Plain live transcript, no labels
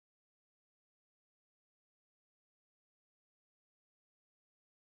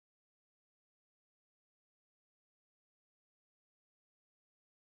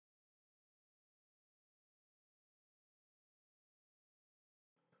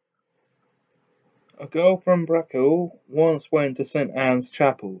A girl from Brakel once went to St. Anne's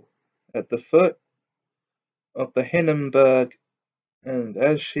Chapel at the foot of the Hindenburg, and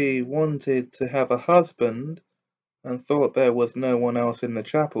as she wanted to have a husband and thought there was no one else in the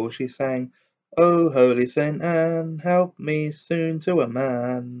chapel, she sang, "O holy St. Anne, help me soon to a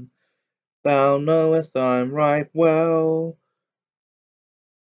man. Thou knowest I'm right well.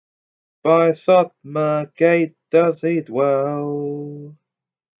 By Sodmer gate does he dwell.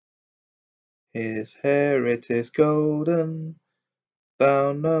 His hair it is golden.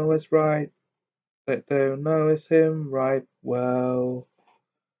 Thou knowest right, that thou knowest him right well."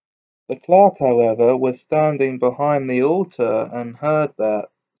 The clerk, however, was standing behind the altar and heard that,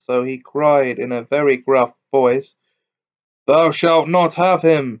 so he cried in a very gruff voice, "Thou shalt not have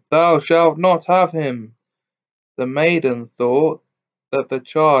him! Thou shalt not have him!" The maiden thought that the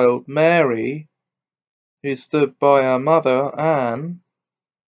child, Mary, who stood by her mother, Anne,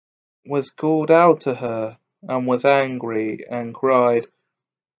 was called out to her, and was angry, and cried,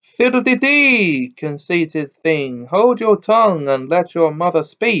 "Fiddle-de-dee, conceited thing, hold your tongue and let your mother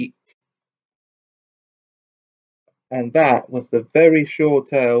speak." And that was the very short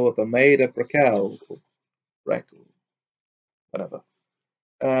tale of the Maid of Brakel, or Brakel, whatever.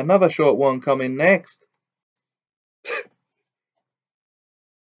 Another short one coming next.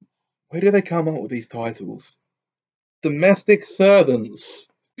 Where do they come up with these titles? Domestic servants.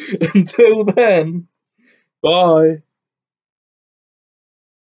 Until then, bye.